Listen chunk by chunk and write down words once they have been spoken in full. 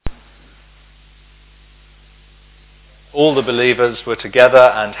All the believers were together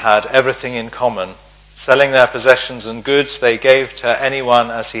and had everything in common. Selling their possessions and goods, they gave to anyone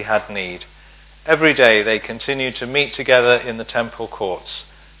as he had need. Every day they continued to meet together in the temple courts.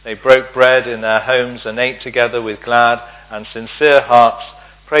 They broke bread in their homes and ate together with glad and sincere hearts,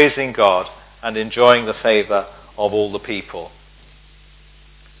 praising God and enjoying the favor of all the people.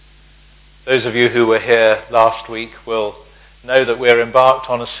 Those of you who were here last week will know that we're embarked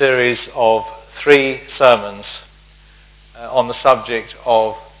on a series of 3 sermons on the subject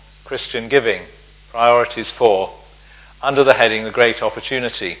of Christian giving, Priorities 4, under the heading The Great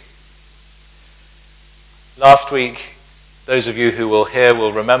Opportunity. Last week, those of you who will hear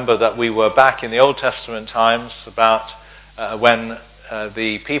will remember that we were back in the Old Testament times about when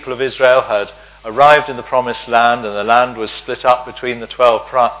the people of Israel had arrived in the Promised Land, and the land was split up between the 12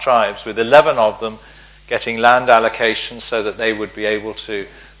 tribes, with 11 of them getting land allocation so that they would be able to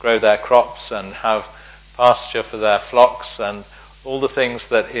grow their crops and have pasture for their flocks and all the things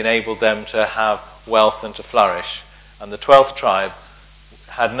that enabled them to have wealth and to flourish. And the 12th tribe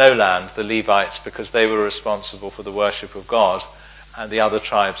had no land, the Levites, because they were responsible for the worship of God, and the other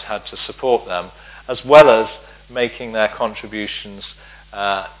tribes had to support them, as well as making their contributions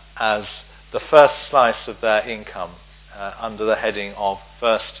as the first slice of their income under the heading of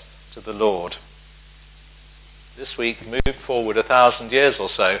First to the Lord. This week moved forward 1,000 years or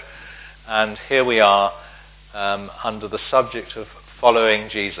so, and here we are under the subject of following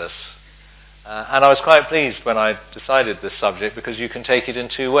Jesus. And I was quite pleased when I decided this subject, because you can take it in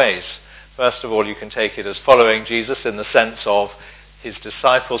 2 ways. First of all, you can take it as following Jesus in the sense of his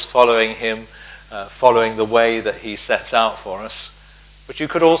disciples following him, following the way that he sets out for us. But you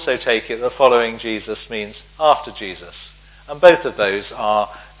could also take it that following Jesus means after Jesus. And both of those are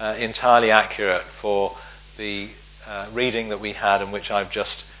entirely accurate for the reading that we had and which I've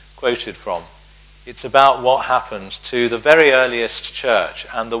just quoted from. It's about what happened to the very earliest church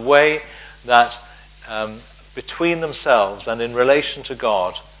and the way that between themselves and in relation to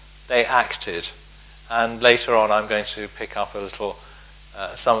God they acted. And later on I'm going to pick up a little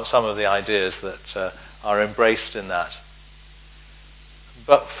some of the ideas that are embraced in that.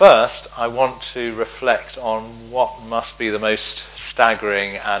 But first, I want to reflect on what must be the most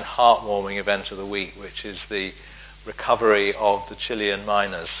staggering and heartwarming event of the week, which is the recovery of the Chilean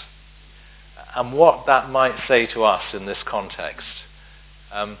miners, and what that might say to us in this context.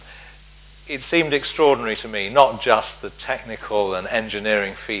 It seemed extraordinary to me, not just the technical and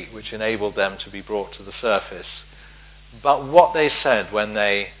engineering feat which enabled them to be brought to the surface, but what they said when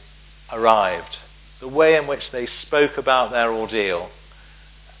they arrived, the way in which they spoke about their ordeal,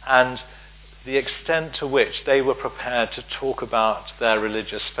 and the extent to which they were prepared to talk about their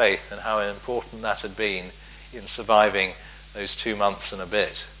religious faith and how important that had been in surviving those 2 months and a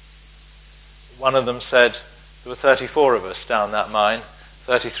bit. One of them said, there were 34 of us down that mine,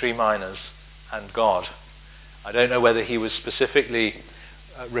 33 miners, and God. I don't know whether he was specifically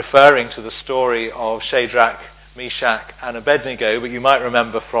referring to the story of Shadrach, Meshach, and Abednego, but you might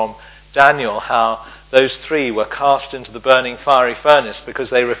remember from Daniel how those 3 were cast into the burning fiery furnace because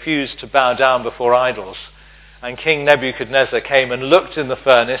they refused to bow down before idols. And King Nebuchadnezzar came and looked in the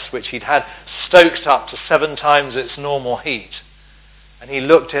furnace, which he'd had stoked up to 7 times its normal heat. And he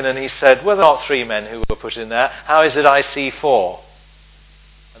looked in and he said, were there not 3 men who were put in there? How is it I see 4?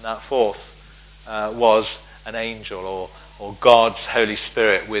 And that 4th was an angel or God's Holy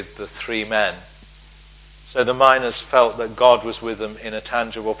Spirit with the 3 men. So the miners felt that God was with them in a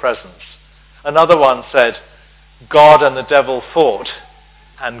tangible presence. Another one said, God and the devil fought,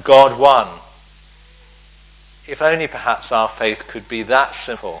 and God won. If only perhaps our faith could be that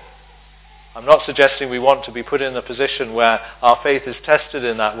simple. I'm not suggesting we want to be put in a position where our faith is tested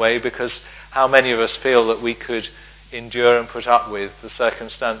in that way, because how many of us feel that we could endure and put up with the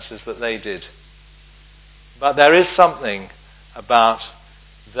circumstances that they did? But there is something about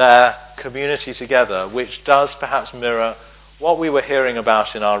their community together which does perhaps mirror what we were hearing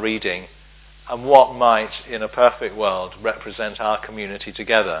about in our reading and what might, in a perfect world, represent our community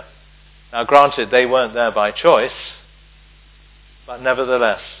together. Now granted, they weren't there by choice, but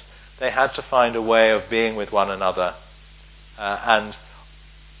nevertheless, they had to find a way of being with one another, and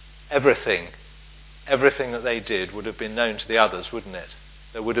everything that they did would have been known to the others, wouldn't it?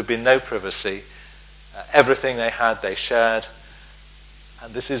 There would have been no privacy. Everything they had, they shared.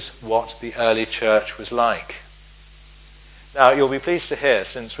 And this is what the early church was like. Now, you'll be pleased to hear,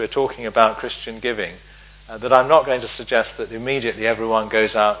 since we're talking about Christian giving, that I'm not going to suggest that immediately everyone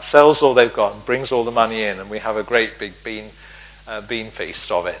goes out, sells all they've got, and brings all the money in, and we have a great big bean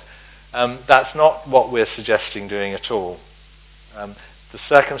feast of it. That's not what we're suggesting doing at all. The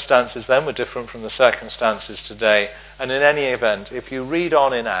circumstances then were different from the circumstances today. And in any event, if you read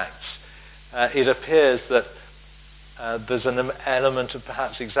on in Acts, it appears that there's an element of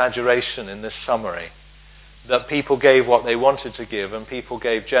perhaps exaggeration in this summary, that people gave what they wanted to give and people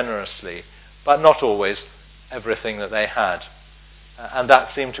gave generously, but not always everything that they had. And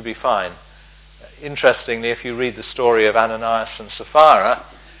that seemed to be fine. Interestingly, if you read the story of Ananias and Sapphira,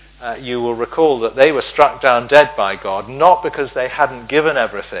 you will recall that they were struck down dead by God, not because they hadn't given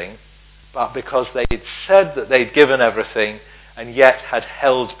everything, but because they'd said that they'd given everything and yet had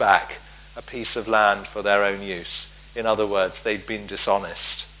held back a piece of land for their own use. In other words, they'd been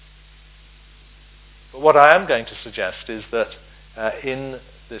dishonest. But what I am going to suggest is that in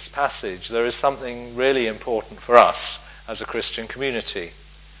this passage there is something really important for us as a Christian community.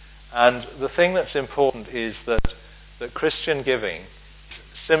 And the thing that's important is that Christian giving is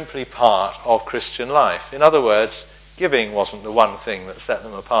simply part of Christian life. In other words, giving wasn't the one thing that set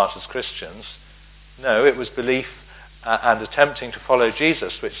them apart as Christians. No, it was belief and attempting to follow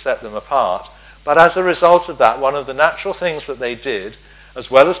Jesus which set them apart. But as a result of that, one of the natural things that they did, as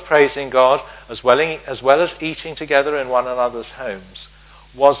well as praising God, as well as eating together in one another's homes,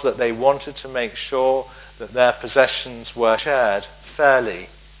 was that they wanted to make sure that their possessions were shared fairly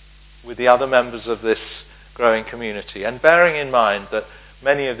with the other members of this growing community. And bearing in mind that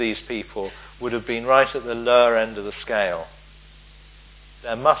many of these people would have been right at the lower end of the scale,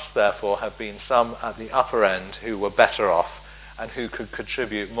 there must therefore have been some at the upper end who were better off and who could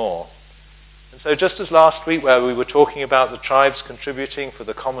contribute more. And so just as last week where we were talking about the tribes contributing for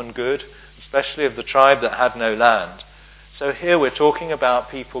the common good, especially of the tribe that had no land, so here we're talking about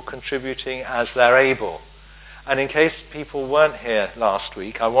people contributing as they're able. And in case people weren't here last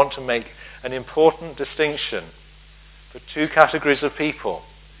week, I want to make an important distinction for two categories of people.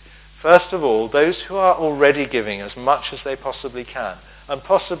 First of all, those who are already giving as much as they possibly can, and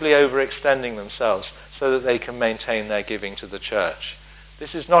possibly overextending themselves so that they can maintain their giving to the church.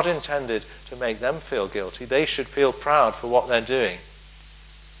 This is not intended to make them feel guilty. They should feel proud for what they're doing.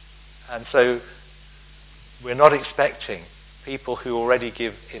 And so we're not expecting people who already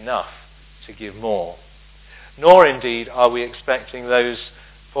give enough to give more. Nor indeed are we expecting those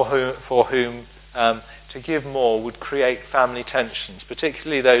for whom to give more would create family tensions,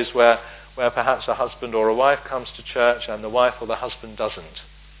 particularly those where perhaps a husband or a wife comes to church and the wife or the husband doesn't.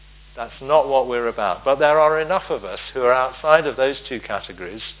 That's not what we're about. But there are enough of us who are outside of those two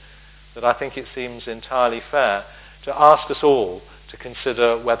categories that I think it seems entirely fair to ask us all to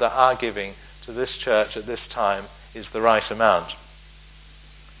consider whether our giving to this church at this time is the right amount.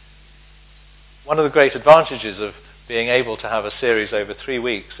 One of the great advantages of being able to have a series over 3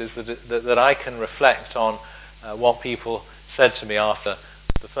 weeks is that I can reflect on what people said to me after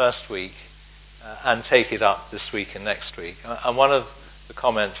the first week and take it up this week and next week. And one of the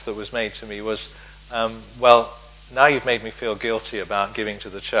comments that was made to me was, well, now you've made me feel guilty about giving to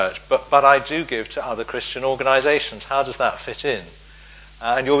the church, but I do give to other Christian organisations. How does that fit in?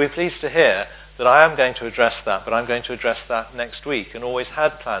 And you'll be pleased to hear that I am going to address that, but I'm going to address that next week, and always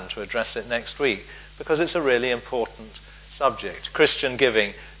had planned to address it next week, because it's a really important subject. Christian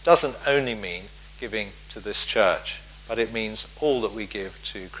giving doesn't only mean giving to this church, but it means all that we give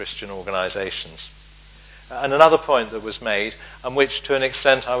to Christian organisations. And another point that was made, and which to an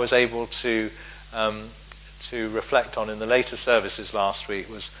extent I was able to reflect on in the later services last week,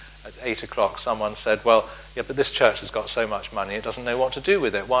 was at 8 o'clock someone said, well, yeah, but this church has got so much money it doesn't know what to do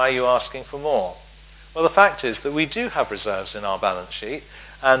with it. Why are you asking for more? Well, the fact is that we do have reserves in our balance sheet,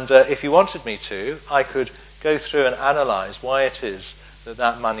 and if you wanted me to, I could go through and analyse why it is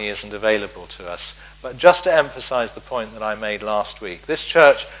that money isn't available to us. But just to emphasise the point that I made last week, this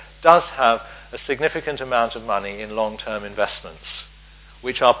church does have a significant amount of money in long-term investments,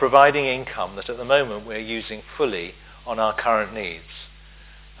 which are providing income that at the moment we're using fully on our current needs.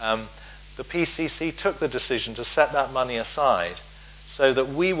 The PCC took the decision to set that money aside so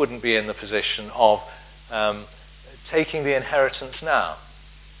that we wouldn't be in the position of taking the inheritance now,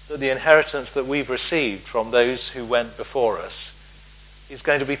 that the inheritance that we've received from those who went before us is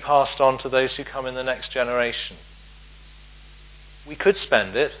going to be passed on to those who come in the next generation. We could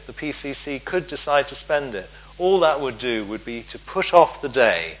spend it, the PCC could decide to spend it. All that would do would be to put off the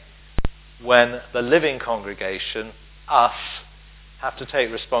day when the living congregation, us, have to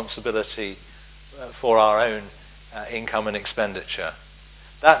take responsibility for our own income and expenditure.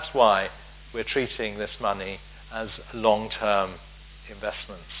 That's why we're treating this money as long-term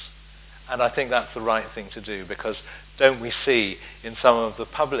investments. And I think that's the right thing to do, because don't we see in some of the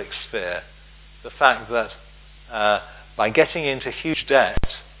public sphere the fact that by getting into huge debt,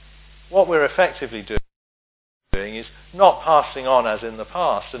 what we're effectively doing doing is not passing on, as in the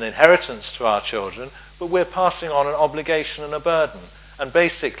past, an inheritance to our children, but we're passing on an obligation and a burden. And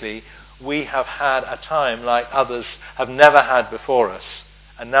basically, we have had a time like others have never had before us,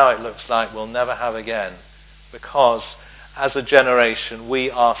 and now it looks like we'll never have again, because as a generation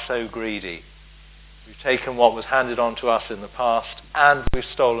we are so greedy. We've taken what was handed on to us in the past, and we've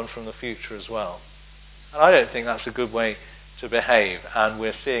stolen from the future as well. And I don't think that's a good way to behave, and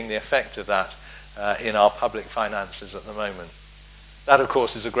we're seeing the effect of that in our public finances at the moment. That, of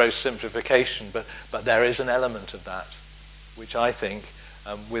course, is a gross simplification, but there is an element of that, which I think,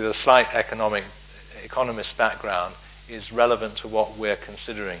 with a slight economist background, is relevant to what we're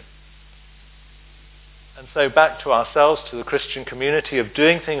considering. And so back to ourselves, to the Christian community, of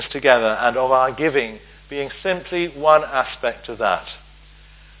doing things together and of our giving being simply one aspect of that.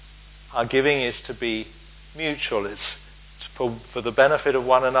 Our giving is to be mutual. It's for the benefit of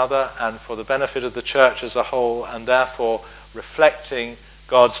one another and for the benefit of the church as a whole, and therefore reflecting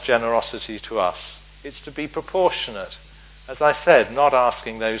God's generosity to us. It's to be proportionate. As I said, not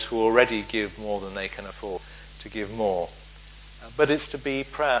asking those who already give more than they can afford to give more. But it's to be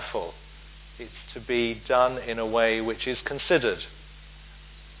prayerful. It's to be done in a way which is considered.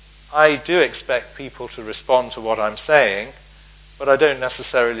 I do expect people to respond to what I'm saying, but I don't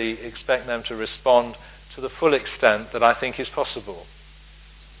necessarily expect them to respond to the full extent that I think is possible.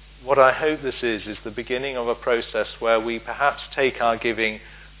 What I hope this is the beginning of a process where we perhaps take our giving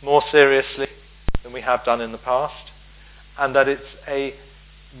more seriously than we have done in the past, and that it's a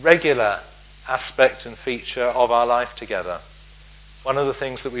regular aspect and feature of our life together. One of the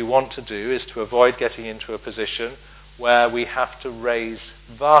things that we want to do is to avoid getting into a position where we have to raise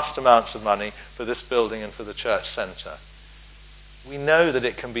vast amounts of money for this building and for the church centre. We know that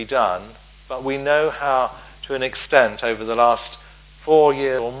it can be done, but we know how, to an extent, over the last 4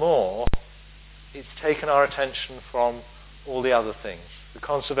 years or more, it's taken our attention from all the other things. The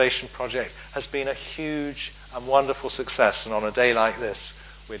conservation project has been a huge and wonderful success, and on a day like this,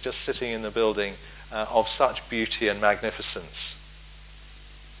 we're just sitting in the building of such beauty and magnificence.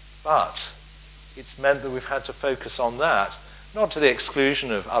 But it's meant that we've had to focus on that, not to the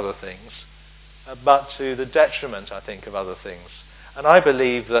exclusion of other things, but to the detriment, I think, of other things. And I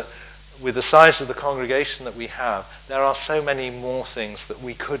believe that with the size of the congregation that we have, there are so many more things that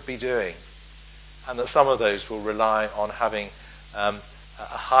we could be doing, and that some of those will rely on having a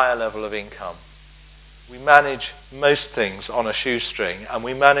higher level of income. We manage most things on a shoestring, and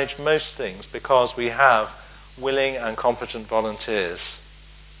we manage most things because we have willing and competent volunteers.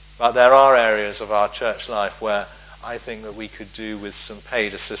 But there are areas of our church life where I think that we could do with some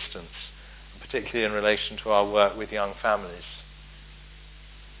paid assistance, particularly in relation to our work with young families.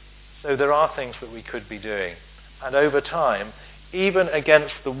 So there are things that we could be doing. And over time, even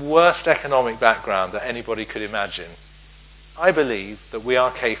against the worst economic background that anybody could imagine, I believe that we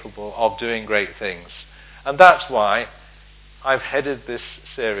are capable of doing great things. And that's why I've headed this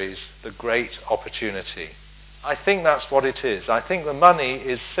series, The Great Opportunity. I think that's what it is. I think the money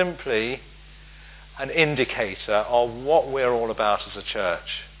is simply an indicator of what we're all about as a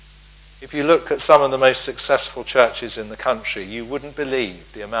church. If you look at some of the most successful churches in the country, you wouldn't believe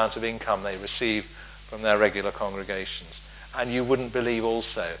the amount of income they receive from their regular congregations. And you wouldn't believe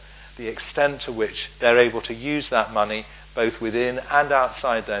also the extent to which they're able to use that money both within and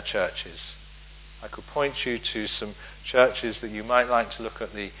outside their churches. I could point you to some churches that you might like to look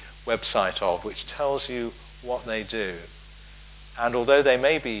at the website of, which tells you what they do. And although they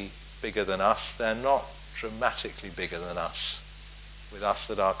may be bigger than us, they're not dramatically bigger than us, with us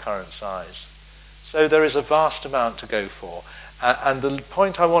at our current size. So there is a vast amount to go for. And the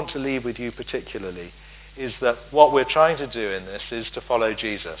point I want to leave with you particularly is that what we're trying to do in this is to follow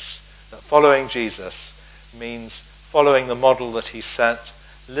Jesus. That following Jesus means following the model that he set,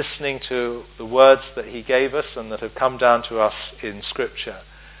 listening to the words that he gave us and that have come down to us in Scripture,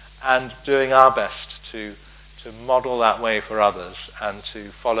 and doing our best to model that way for others and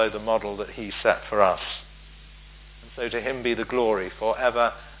to follow the model that he set for us. And so to him be the glory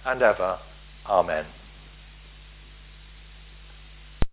forever and ever. Amen.